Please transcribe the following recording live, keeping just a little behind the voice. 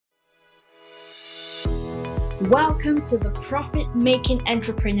Welcome to the Profit Making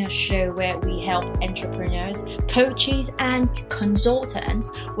Entrepreneur Show, where we help entrepreneurs, coaches, and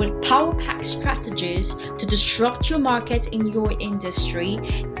consultants with power packed strategies to disrupt your market in your industry,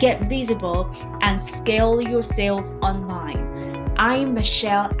 get visible, and scale your sales online. I'm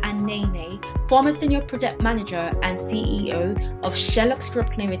Michelle Anene, former Senior Product Manager and CEO of Sherlock's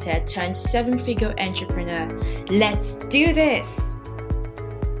Group Limited, turned 7-figure entrepreneur. Let's do this!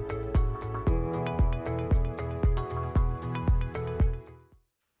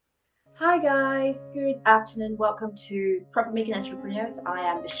 Hi guys, good afternoon. Welcome to Profit Making Entrepreneurs. I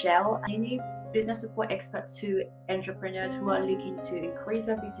am Michelle. I need business support expert to entrepreneurs who are looking to increase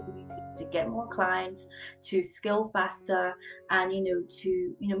their visibility, to get more clients, to scale faster, and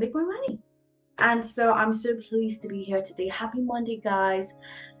to make more money. And so I'm so pleased to be here today. Happy Monday, guys.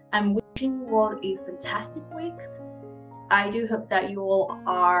 I'm wishing you all a fantastic week. I do hope that you all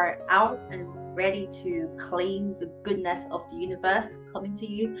are out and ready to claim the goodness of the universe coming to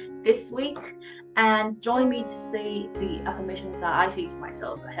you this week, and join me to say the affirmations that I say to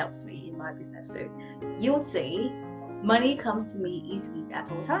myself that helps me in my business. So you would say, money comes to me easily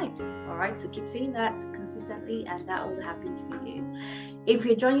at all times. All right, so keep saying that consistently and that will happen for you. If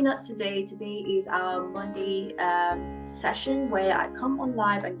you're joining us today is our Monday session where I come on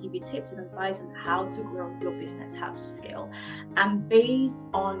live and give you tips and advice on how to grow your business, how to scale. And based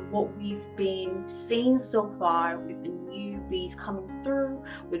on what we've been seeing so far with the newbies coming through,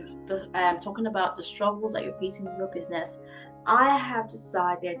 with the, talking about the struggles that you're facing in your business, I have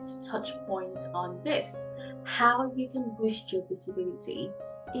decided to touch point on this: how you can boost your visibility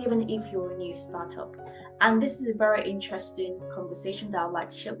even if you're a new startup. And this is a very interesting conversation that I'd like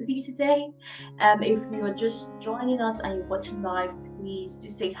to share with you today. If you're just joining us and you're watching live, please do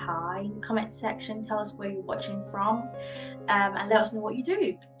say hi in the comment section. Tell us where you're watching from, and let us know what you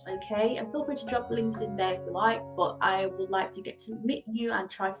do. Okay, and feel free to drop links in there if you like, but I would like to get to meet you and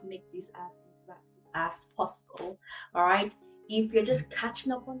try to make this as interactive as possible. All right, if you're just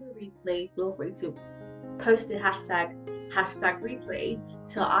catching up on the replay, feel free to post the hashtag replay,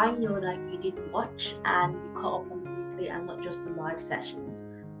 so I know that you did watch and you caught up on the replay and not just the live sessions.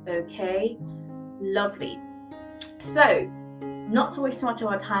 Okay, lovely. So, not to waste so much of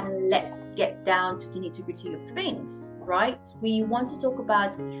our time, let's get down to the nitty-gritty of things, right? We want to talk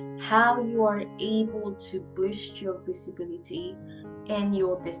about how you are able to boost your visibility in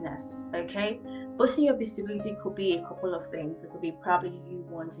your business. Okay, boosting your visibility could be a couple of things. It could be probably you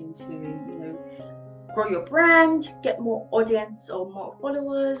wanting to grow your brand, get more audience or more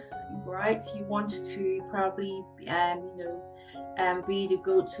followers, right? You want to probably be the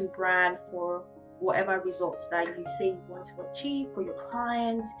go-to brand for whatever results that you say you want to achieve for your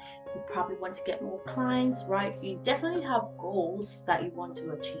clients. You probably want to get more clients, right? So you definitely have goals that you want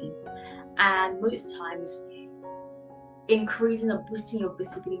to achieve, and most times increasing or boosting your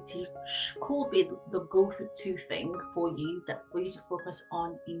visibility could be the go-to thing for you to focus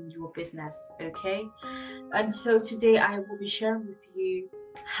on in your business. Okay, and so today I will be sharing with you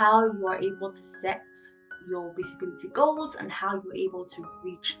how you are able to set your visibility goals and how you're able to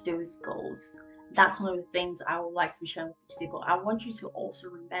reach those goals. That's one of the things I would like to be sharing with you today. But I want you to also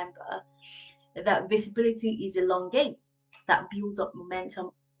remember that visibility is a long game that builds up momentum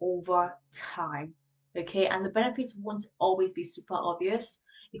over time. Okay, and the benefits won't always be super obvious.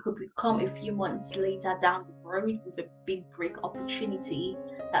 It could become a few months later down the road with a big break opportunity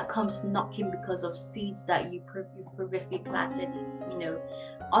that comes knocking because of seeds that you previously planted,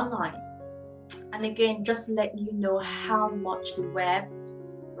 online. And again, just to let you know how much the web,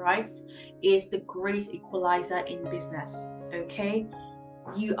 right, is the great equalizer in business. Okay,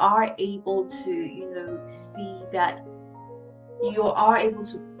 you are able to see that you are able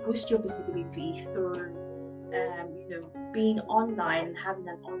to boost your visibility through being online and having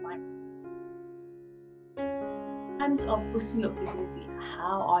an online. In terms of boosting your visibility,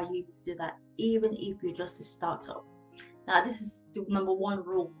 how are you able to do that even if you're just a startup? Now, this is the number one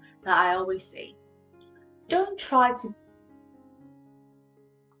rule that I always say: don't try to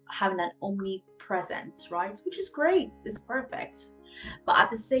having an omnipresence, right? Which is great, it's perfect. But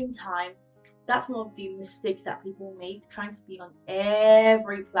at the same time, that's one of the mistakes that people make, trying to be on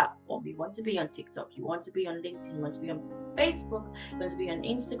every platform. You want to be on TikTok, you want to be on LinkedIn, you want to be on Facebook, you want to be on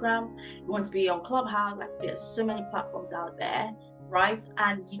Instagram, you want to be on Clubhouse. Like, there's so many platforms out there, right?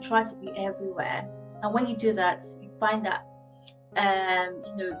 And you try to be everywhere. And when you do that, you find that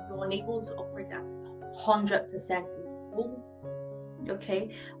you're unable to operate at 100% in full. Okay,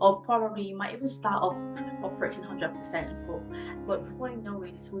 or probably you might even start off operating 100% in full, but before you know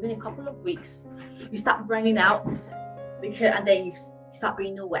it, within a couple of weeks you start burning out, and then you start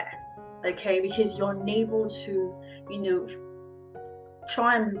being nowhere. okay? Because you're unable to, you know,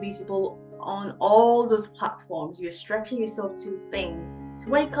 try and be visible on all those platforms. You're stretching yourself too thin. So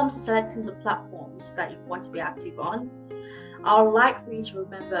when it comes to selecting the platforms that you want to be active on, I would like for you to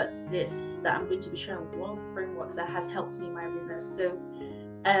remember this, that I'm going to be sharing with one of the frameworks that has helped me in my business. So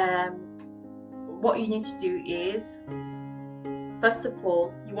um, what you need to do is, first of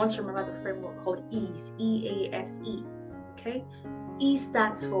all, you want to remember the framework called EASE, EASE. Okay, E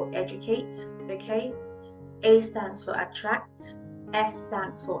stands for educate. Okay, A stands for attract, S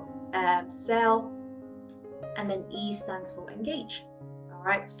stands for sell, and then E stands for engage. All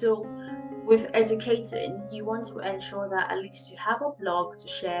right, so with educating, you want to ensure that at least you have a blog to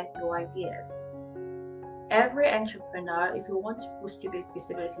share your ideas. Every entrepreneur, if you want to boost your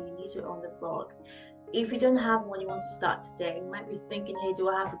visibility, you need to own the blog. If you don't have one, you want to start today, you might be thinking, hey, do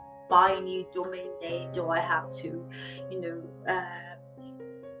I have to buy a new domain name? Do I have to, you know,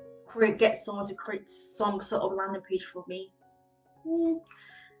 get someone to create some sort of landing page for me?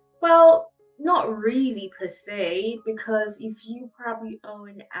 Well, not really per se, because if you probably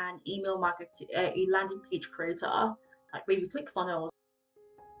own an email marketing, a landing page creator, like maybe ClickFunnels,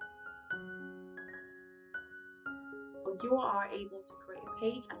 you are able to create a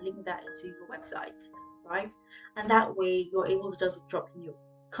page and link that into your website, right? And that way you're able to just drop in your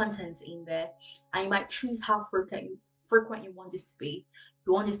content in there, and you might choose how frequent you want this to be. If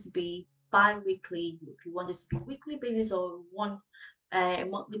you want this to be bi-weekly, if you want this to be weekly basis, or one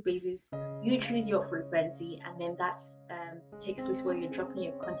monthly basis, you choose your frequency, and then that takes place where you're dropping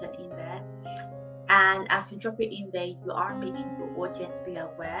your content in there. And as you drop it in there, you are making your audience be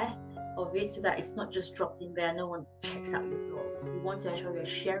aware of it, so that it's not just dropped in there, no one checks out your blog. You want to ensure you're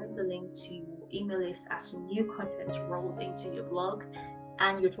sharing the link to your email list as new content rolls into your blog,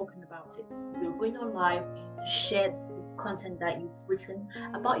 and you're talking about it. You're going on live to share the content that you've written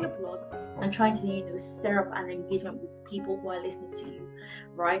about your blog, and trying to, you know, stir up an engagement with people who are listening to you,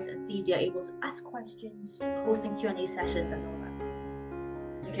 right? And see if they're able to ask questions, hosting Q&A sessions and all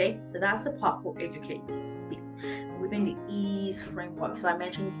that. Okay, so that's the part for educate within the EASE framework. So I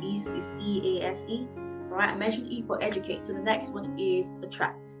mentioned EASE is EASE, right? I mentioned E for educate. So the next one is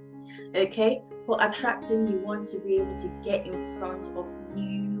attract. Okay, for attracting, you want to be able to get in front of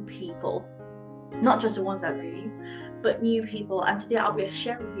new people, not just the ones that know you, but new people. And today I'll be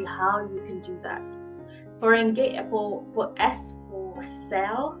sharing with you how you can do that. For engage, for S for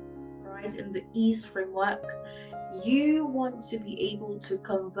sell, right? In the EASE framework, you want to be able to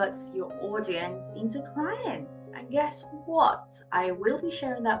convert your audience into clients. And guess what? I will be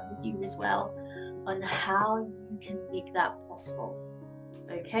sharing that with you as well, on how you can make that possible.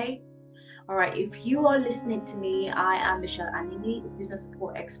 Okay? All right, if you are listening to me, I am Michelle Anini, a business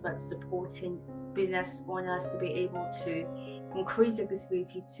support expert supporting business owners to be able to increase their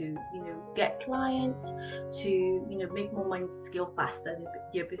visibility, to, you know, get clients, to, you know, make more money, to scale faster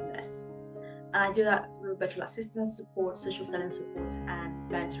their business. And I do that through virtual assistance support, social selling support,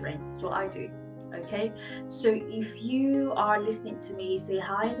 and mentoring. So I do. Okay. So if you are listening to me, say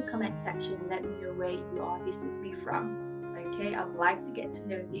hi in the comment section and let me know where you are listening to me from. Okay. I'd like to get to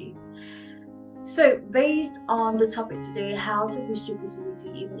know you. So, based on the topic today, how to boost your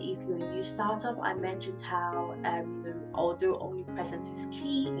visibility even if you're a new startup, I mentioned how, you know, although omnipresence is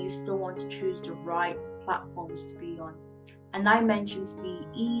key, you still want to choose the right platforms to be on. And I mentioned the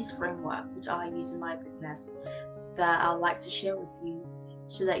EASE framework, which I use in my business, that I'd like to share with you,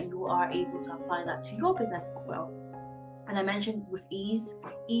 so that you are able to apply that to your business as well. And I mentioned with EASE,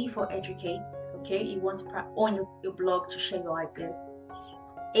 E for educate, okay, you want to on your blog to share your ideas.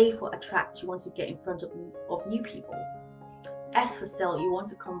 A for attract, you want to get in front of new people. S for sell, you want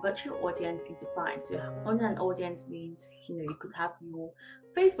to convert your audience into clients. So on an audience means, you know, you could have your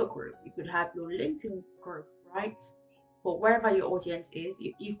Facebook group, you could have your LinkedIn group, right? But wherever your audience is,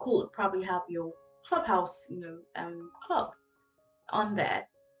 you could probably have your clubhouse, you know, club on there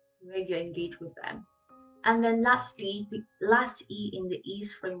where you engage with them. And then lastly, the last E in the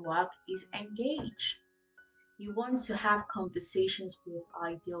EASE framework is engage. You want to have conversations with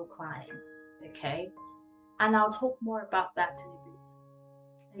ideal clients, okay? And I'll talk more about that in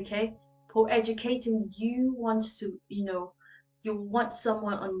a bit, okay? For educating, you want to, you know, you want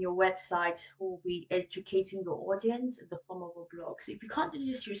someone on your website who will be educating your audience in the form of a blog. So if you can't do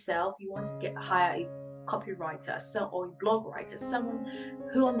this yourself, you want to hire a copywriter, or a blog writer, someone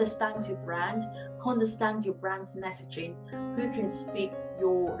who understands your brand, who understands your brand's messaging, who can speak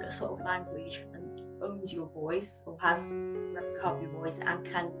your sort of language and owns your voice, or has replica of your voice, and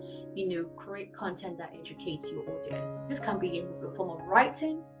can, you know, create content that educates your audience. This can be in the form of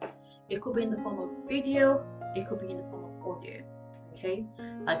writing, it could be in the form of video, it could be in the form of audio. Okay,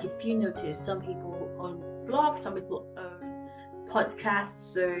 like if you notice, some people own blogs, some people own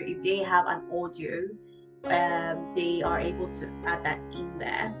podcasts. So if they have an audio, they are able to add that in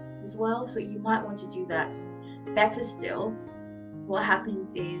there as well. So you might want to do that. Better still, what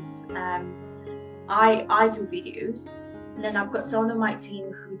happens is I do videos, and then I've got someone on my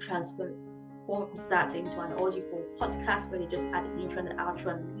team who transforms that into an audio for podcast where they just add the intro and the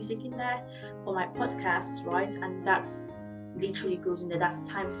outro and music in there for my podcasts, right? And that's literally goes in there. That's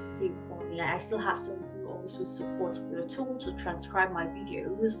time to save for me. I still have someone who also supports the tool to transcribe my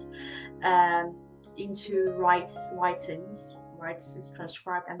videos um, into writings, right? It's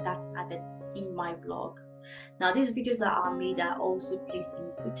transcribed and that's added in my blog. Now, these videos that are made are also placed in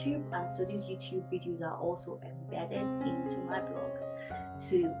YouTube, and so these YouTube videos are also embedded into my blog.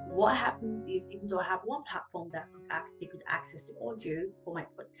 So what happens is, even though I have one platform that they could access the audio for my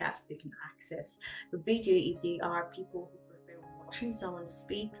podcast, they can access the video if they are people who prefer watching someone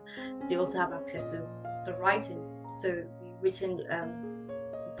speak. They also have access to the writing, so the written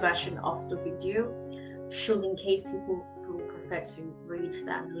version of the video, should in case people who prefer to read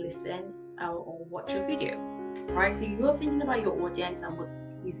than listen or watch a video, right? So you're thinking about your audience and what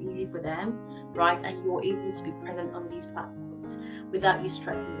is easy for them, right? And you're able to be present on these platforms without you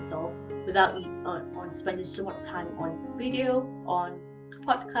stressing yourself, without you on spending so much time on video, on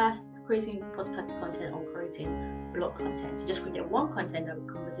podcasts, creating podcast content, or creating blog content. You just create one content that will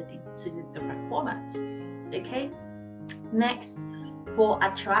convert it into these different formats. Okay. Next, for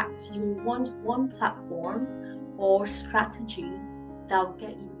attract, you want one platform or strategy that will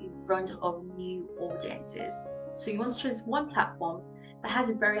get you in front of new audiences. So you want to choose one platform that has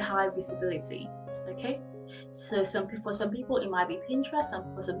a very high visibility. Okay. So for some people it might be Pinterest,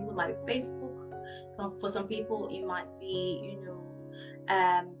 for some people it might be Facebook, for some people it might be,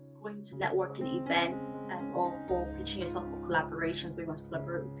 going to networking events or for pitching yourself for collaborations where you want to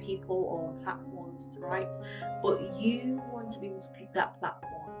collaborate with people or on platforms, right? But you want to be able to pick that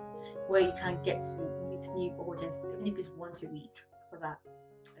platform where you can get to meet new audiences, even if it's once a week for that.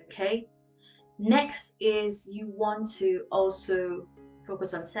 Okay. Next is you want to also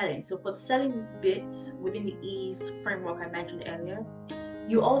focus on selling. So for the selling bit within the ease framework I mentioned earlier,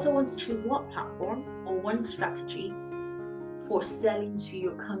 you also want to choose one platform or one strategy for selling to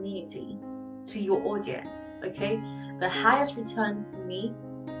your community, to your audience. Okay, the highest return for me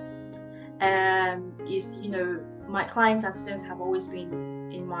is, my clients and students have always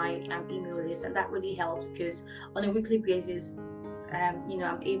been in my email list, and that really helps because on a weekly basis,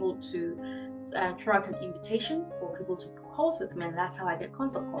 I'm able to throw out an invitation for people to book calls with me, and that's how I get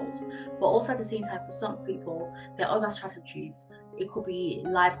consult calls. But also at the same time, for some people, there are other strategies. It could be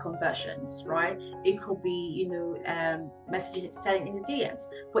live conversions, right? It could be, messages selling in the DMs.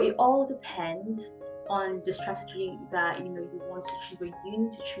 But it all depends on the strategy that you want to choose. But you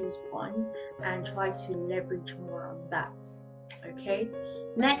need to choose one and try to leverage more on that. Okay.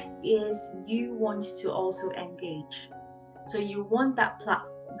 Next is you want to also engage. So you want that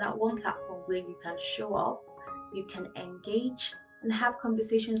one platform where you can show up, you can engage, and have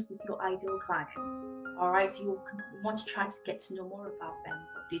conversations with your ideal clients. All right, so you want to try to get to know more about them,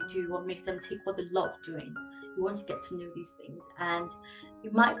 what they do, what makes them tick, what they love doing. You want to get to know these things, and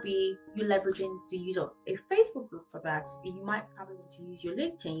it might be you leveraging the use of a Facebook group for that. You might probably want to use your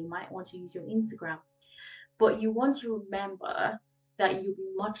LinkedIn, you might want to use your Instagram, but you want to remember that you'll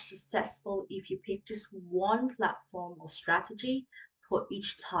be much successful if you pick just one platform or strategy for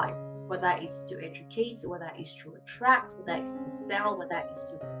each type, whether it's to educate, whether it's to attract, whether it's to sell, whether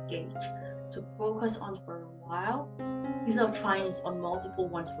it's to engage. To focus on for a while instead of trying it on multiple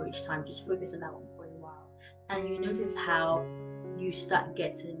ones for each time, just focus on that one for a while. And you notice how you start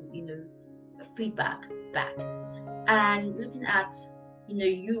getting, feedback back. And looking at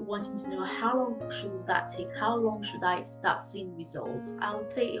you wanting to know how long should that take, how long should I start seeing results, I would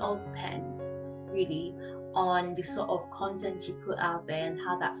say it all depends really on the sort of content you put out there and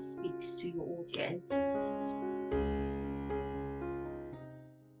how that speaks to your audience.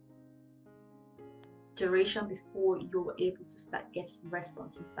 Duration before you're able to start getting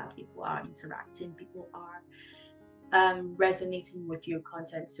responses back, people are interacting, people are resonating with your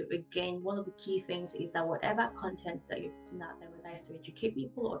content. So again, one of the key things is that whatever content that you're putting out there, whether it's to educate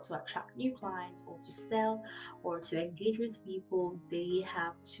people or to attract new clients or to sell or to engage with people, they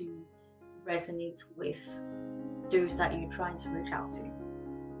have to resonate with those that you're trying to reach out to.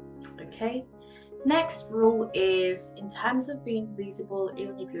 Okay. Next rule is in terms of being visible,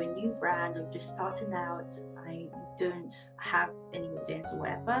 even if you're a new brand or just starting out, I don't have any audience or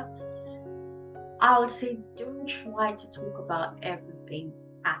whatever, I would say don't try to talk about everything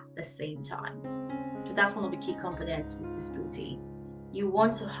at the same time. So that's one of the key components with visibility. You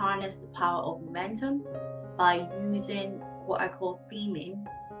want to harness the power of momentum by using what I call theming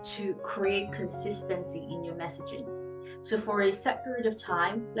to create consistency in your messaging. So for a set period of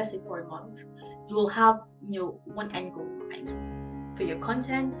time, let's say for a month, you will have one end goal in mind for your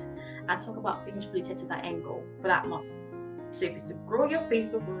content and talk about things related to that end goal for that month. So if it's to grow your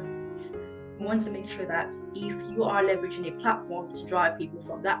Facebook group, you want to make sure that if you are leveraging a platform to drive people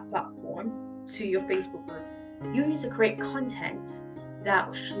from that platform to your Facebook group, you need to create content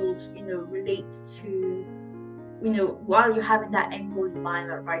that should relate to while you're having that end goal in mind,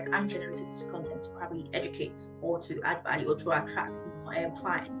 that right, I'm generating this content to probably educate or to add value or to attract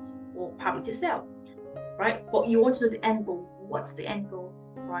clients or probably to sell, right? But you want to know the end goal. What's the end goal,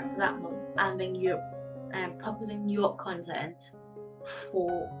 right, for that month? And then you're proposing your content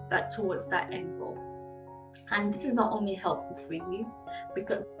for that towards that end goal. And this is not only helpful for you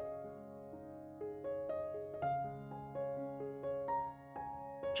because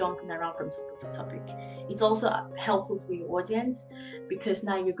jumping around from topic to topic. It's also helpful for your audience because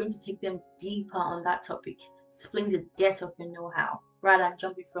now you're going to take them deeper on that topic, explain the depth of your know-how rather than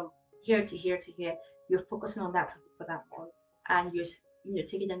jumping from here to here to here. You're focusing on that topic for that month and you're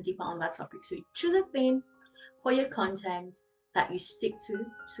taking them deeper on that topic. So you choose a theme for your content that you stick to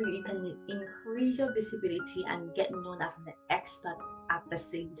so you can increase your visibility and get known as an expert at the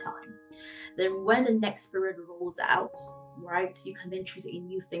same time. Then when the next period rolls out, right, you can then choose a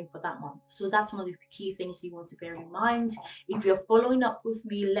new thing for that month. So that's one of the key things you want to bear in mind. If you're following up with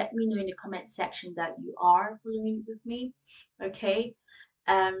me, let me know in the comment section that you are following with me. Okay.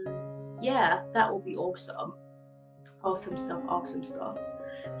 Yeah, that will be awesome. Awesome stuff, awesome stuff.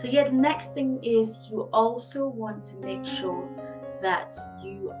 So yeah, the next thing is you also want to make sure that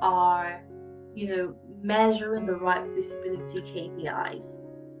you are, measuring the right visibility KPIs.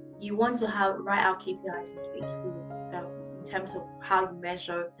 You want to write out KPIs in place in terms of how you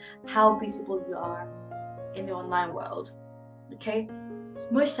measure how visible you are in the online world. Okay,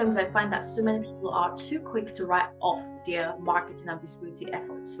 most times I find that so many people are too quick to write off their marketing and visibility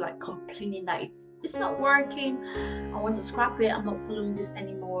efforts, like complaining that it's not working, I want to scrap it, I'm not following this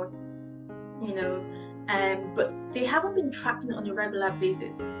anymore, but they haven't been tracking it on a regular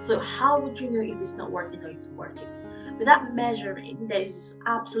basis. So how would you know if it's not working or it's working? Without measuring, there is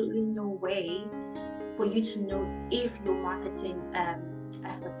absolutely no way for you to know if your marketing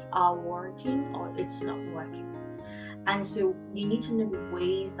efforts are working or it's not working. And so you need to know the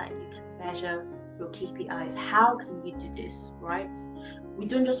ways that you can measure your KPIs. How can you do this, right? We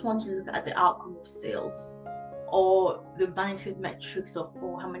don't just want to look at the outcome of sales or the vanity metrics of,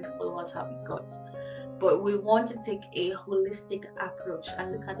 oh, how many followers have we got? But we want to take a holistic approach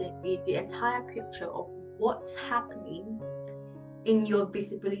and look at the entire picture of what's happening in your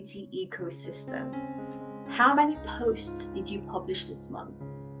visibility ecosystem. How many posts did you publish this month?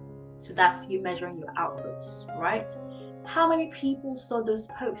 So that's you measuring your outputs, right? How many people saw those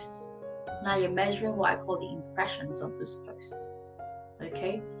posts? Now you're measuring what I call the impressions of those posts.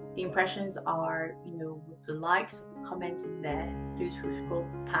 Okay, the impressions are, with the likes, the comments in there, those who scrolled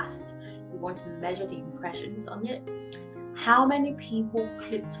past. You want to measure the impressions on it. How many people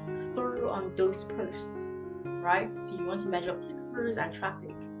clicked through on those posts, right? So you want to measure click-throughs and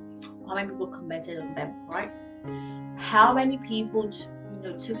traffic. How many people commented on them, right? How many people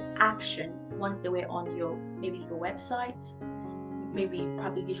took action once they were on maybe your website, maybe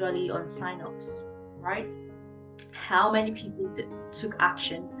probably usually on signups, right? How many people took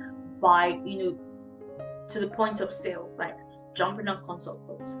action by to the point of sale, like jumping on consult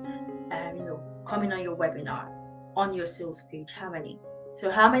calls, coming on your webinar, on your sales page? How many? So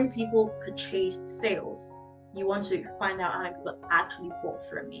how many people purchased sales? You want to find out how many people actually bought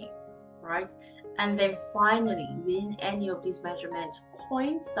from you, right? And then finally, within any of these measurement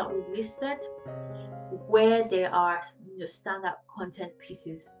points that we've listed, where there are standout content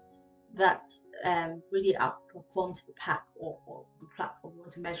pieces that really outperformed the pack or the platform. We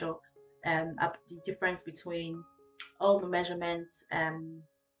want to measure the difference between all the measurements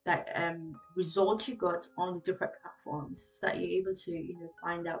that results you got on the different platforms, so that you're able to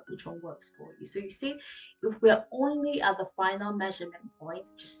find out which one works for you. So you see, if we're only at the final measurement point,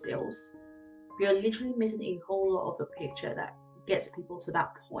 which is sales, we are literally missing a whole lot of the picture that gets people to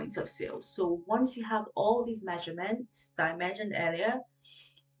that point of sales. So once you have all these measurements that I mentioned earlier,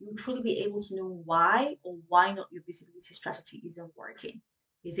 you'll truly be able to know why or why not your visibility strategy isn't working.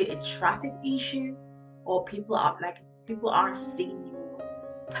 Is it a traffic issue, or people aren't seeing your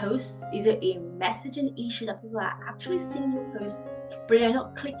posts? Is it a messaging issue that people are actually seeing your posts but they're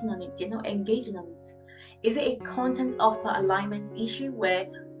not clicking on it, they're not engaging on it? Is it a content offer alignment issue where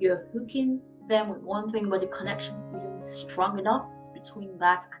you're hooking them with one thing but the connection isn't strong enough between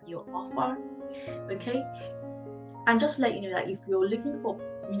that and your offer. Okay, and just to let you know that if you're looking for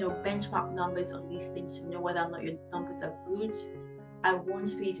benchmark numbers on these things to know whether or not your numbers are good, I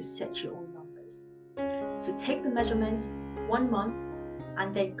want for you to set your own numbers. So take the measurements 1 month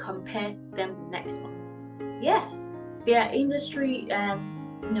and then compare them the next month. Yes, there are industry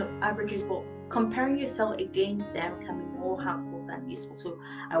averages, but comparing yourself against them can be more harmful than useful. So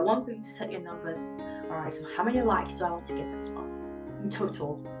I want for you to set your numbers. All right, so how many likes do I want to get this month in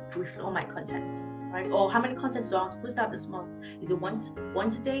total with all my content, right? Or how many contents do I want to post out this month? Is it once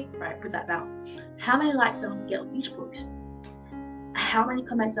a day? Right, put that down. How many likes do I want to get on each post? How many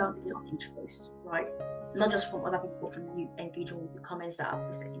comments do I want to get on each post, right? Not just from other people, but from you engaging with the comments that are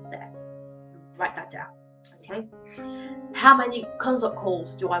posted in there. Write that down. Okay, how many consult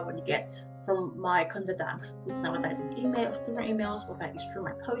calls do I want to get from my content that I'm posting now, whether it's an email, through my emails, or whether it's through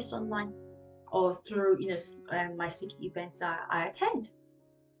my posts online, or through my speaking events that I attend,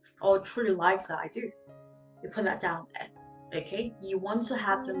 or through the lives that I do. You put that down there. Okay, you want to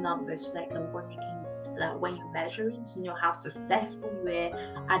have your numbers so that when you're measuring to know how successful you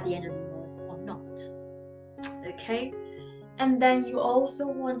are at the end of the month or not. Okay, and then you also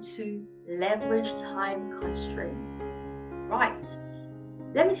want to leverage time constraints. Right.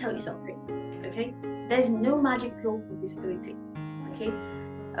 Let me tell you something. Okay. There's no magic pill for visibility. Okay.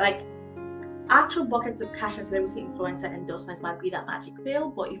 Like actual buckets of cash and celebrity influencer endorsements might be that magic pill,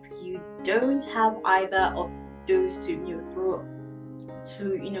 but if you don't have either of those to throw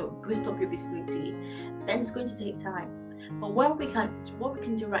to boost up your visibility, then it's going to take time. But what we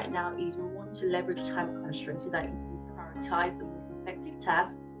can do right now is we want to leverage time constraints so that you prioritize the most effective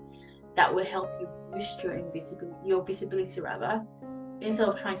tasks that will help you boost your visibility rather, instead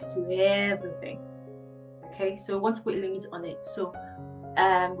of trying to do everything. Okay, so we want to put limits on it. So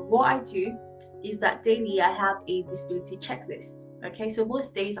what I do is that daily I have a visibility checklist. Okay, so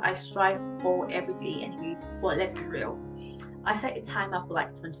most days I strive for every day anyway, but let's be real, I set a timer for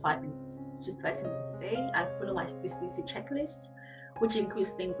like 25 minutes to 30 minutes a day and follow my visibility checklist, which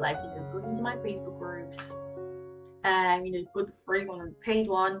includes things like going into my Facebook groups, both the free one and the paid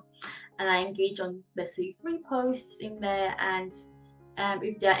one, and I engage on, let's say, 3 posts in there. And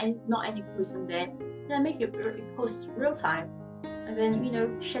if there are not any posts in there, then I make it post real time, and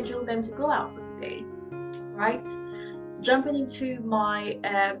then schedule them to go out for the day, right? Jumping into my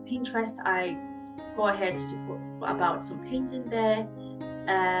Pinterest, I go ahead to put about some pins in there,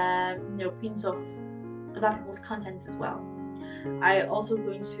 pins of other people's contents as well. I also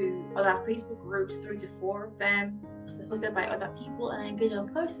go into other Facebook groups, 3 to 4 of them, hosted by other people, and I engage on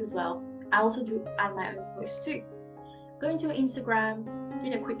posts as well. I also do add my own posts too. Going to Instagram,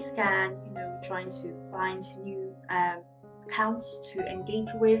 doing a quick scan, trying to find new accounts to engage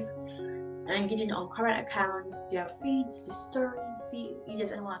with, and engaging on current accounts, their feeds, the stories, see if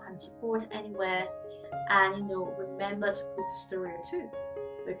there's anyone I can support anywhere, and remember to post a story or two.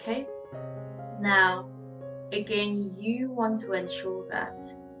 Okay, now again, you want to ensure that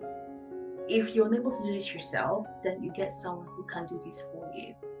if you're unable to do this yourself, then you get someone who can do this for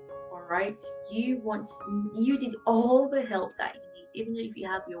you. All right, you need all the help that you need, even if you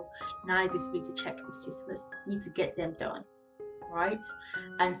have your nice visibility checklist. You still need to get them done, right?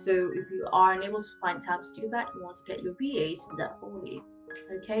 And so if you are unable to find time to do that, you want to get your VAs to do that for you.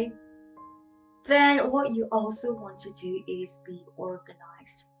 Okay, then what you also want to do is be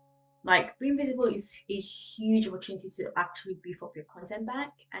organized. Like being visible is a huge opportunity to actually beef up your content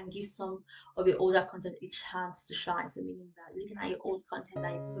bank and give some of your older content a chance to shine. So meaning that looking at your old content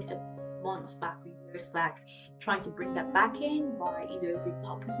that you posted months back or years back, trying to bring that back in by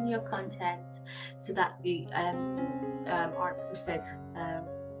repurposing your content so that they are posted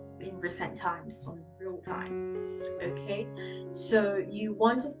in recent times on real time. Okay, so you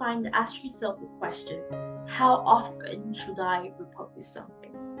want to ask yourself the question, how often should I repurpose something?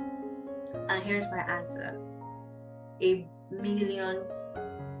 And here's my answer: a million,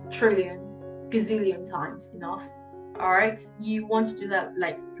 trillion, gazillion times enough. All right, you want to do that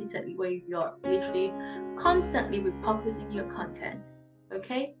like repeatedly, where you're literally constantly repurposing your content.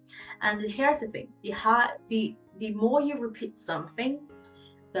 Okay, and here's the thing: the more you repeat something,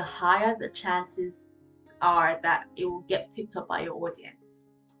 the higher the chances are that it will get picked up by your audience.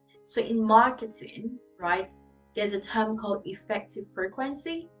 So in marketing, right, there's a term called effective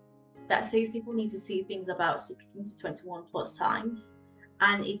frequency that says people need to see things about 16 to 21 plus times.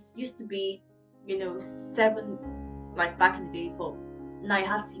 And it's used to be, 7, like back in the days, but now you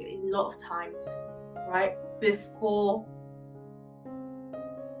have to see it a lot of times, right? Before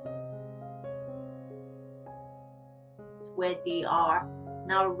where they are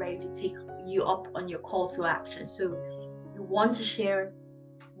now ready to take you up on your call to action. So you You want to share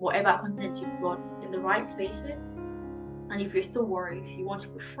whatever content you've got in the right places. And if you're still worried, you want to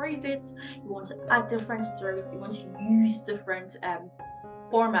rephrase it, you want to add different stories, you want to use different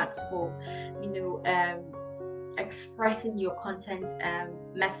formats for, expressing your content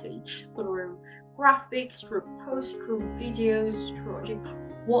message through graphics, through posts, through videos, through audio,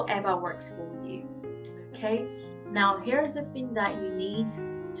 whatever works for you. Okay. Now, here's the thing that you need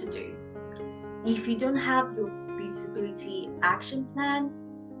to do. If you don't have your visibility action plan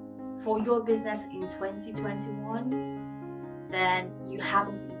for your business in 2021, then you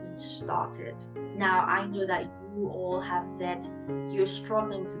haven't even started. Now, I know that you all have said you're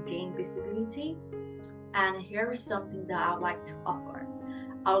struggling to gain visibility, and here is something that I'd like to offer.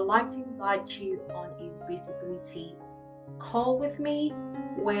 I would like to invite you on a visibility call with me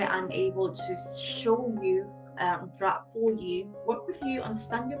where I'm able to show you, draft for you, work with you,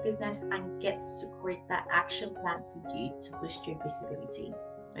 understand your business, and get to create that action plan for you to boost your visibility.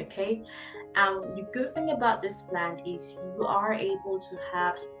 Okay. The good thing about this plan is you are able to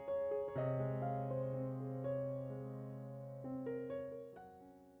have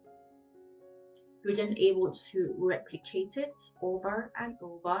you're then able to replicate it over and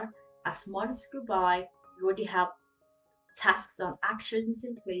over. As months go by, you already have tasks and actions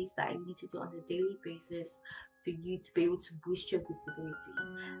in place that you need to do on a daily basis for you to be able to boost your visibility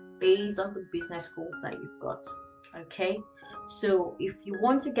based on the business goals that you've got. Okay, so if you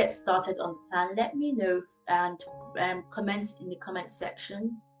want to get started on the plan, let me know and comment in the comment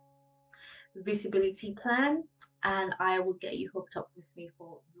section visibility plan, and I will get you hooked up with me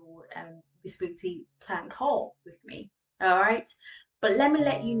for your visibility plan call with me. All right, but let me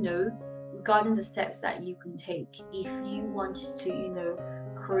let you know regarding the steps that you can take if you want to,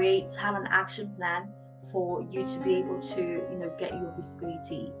 have an action plan for you to be able to, get your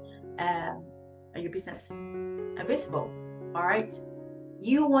visibility and your business visible. All right,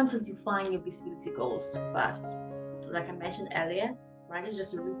 you want to define your visibility goals first, like I mentioned earlier. Right, it's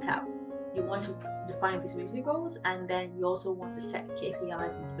just a recap. You want to define visibility goals, and then you also want to set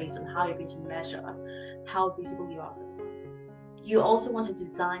KPIs in place on how you're going to measure how visible you are. You also want to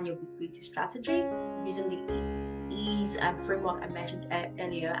design your visibility strategy using the ease and framework I mentioned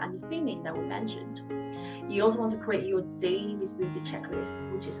earlier and the theming that we mentioned. You also want to create your daily visibility checklist,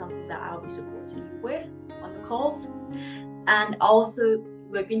 which is something that I'll be supporting you with on the calls. And also,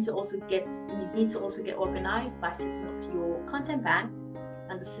 you need to also get organized by setting up your content bank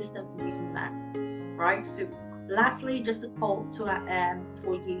and the system for using that, right? So lastly, just a call to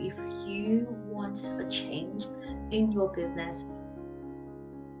for you, if you want a change in your business,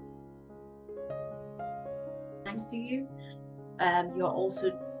 thanks to you, you're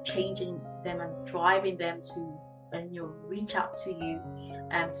also changing them and driving them to reach out to you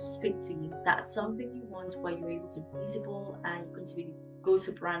and to speak to you. That's something you want, where you're able to be visible and you're going to be the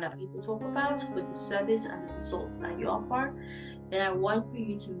go-to brand that people talk about with the service and the results that you offer. Then I want for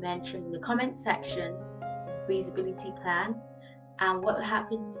you to mention in the comment section visibility plan, and what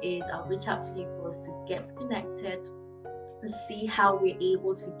happens is I'll reach out to you for us to get connected and see how we're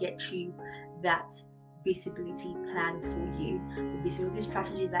able to get you that visibility plan for you, the visibility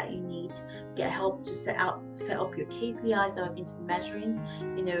strategy that you need, get help to set up your KPIs that we're going to be measuring,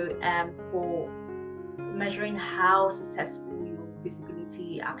 for measuring how successful your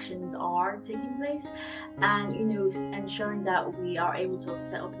visibility actions are taking place, and ensuring that we are able to also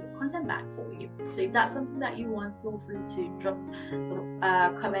set up your content bank for you. So if that's something that you want, feel free to drop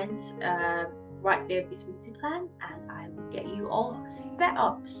comments right there, visibility plan, and I will get you all set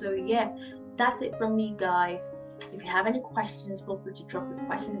up. So yeah, that's it from me, guys. If you have any questions, feel free to drop your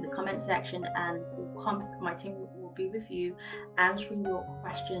questions in the comment section, and my team will be with you answering your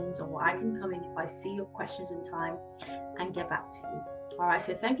questions, or I can come in if I see your questions in time and get back to you. All right,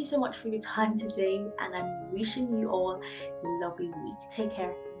 so thank you so much for your time today, and I'm wishing you all a lovely week. Take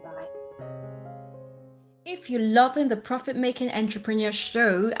care. Bye. If you're loving the Profit Making Entrepreneur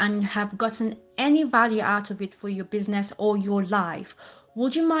Show and have gotten any value out of it for your business or your life,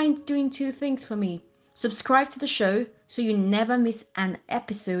 would you mind doing two things for me? Subscribe to the show so you never miss an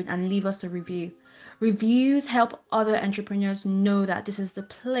episode, and leave us a review. Reviews help other entrepreneurs know that this is the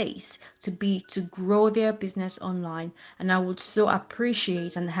place to be to grow their business online. And I would so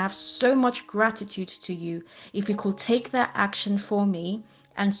appreciate and have so much gratitude to you if you could take that action for me.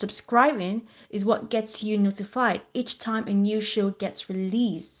 And subscribing is what gets you notified each time a new show gets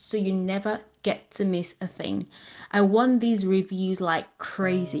released, so you never get to miss a thing. I want these reviews like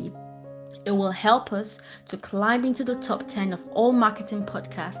crazy. It will help us to climb into the top 10 of all marketing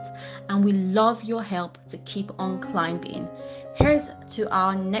podcasts, and we love your help to keep on climbing. Here's to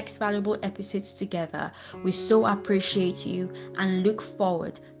our next valuable episodes together. We so appreciate you and look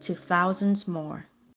forward to thousands more.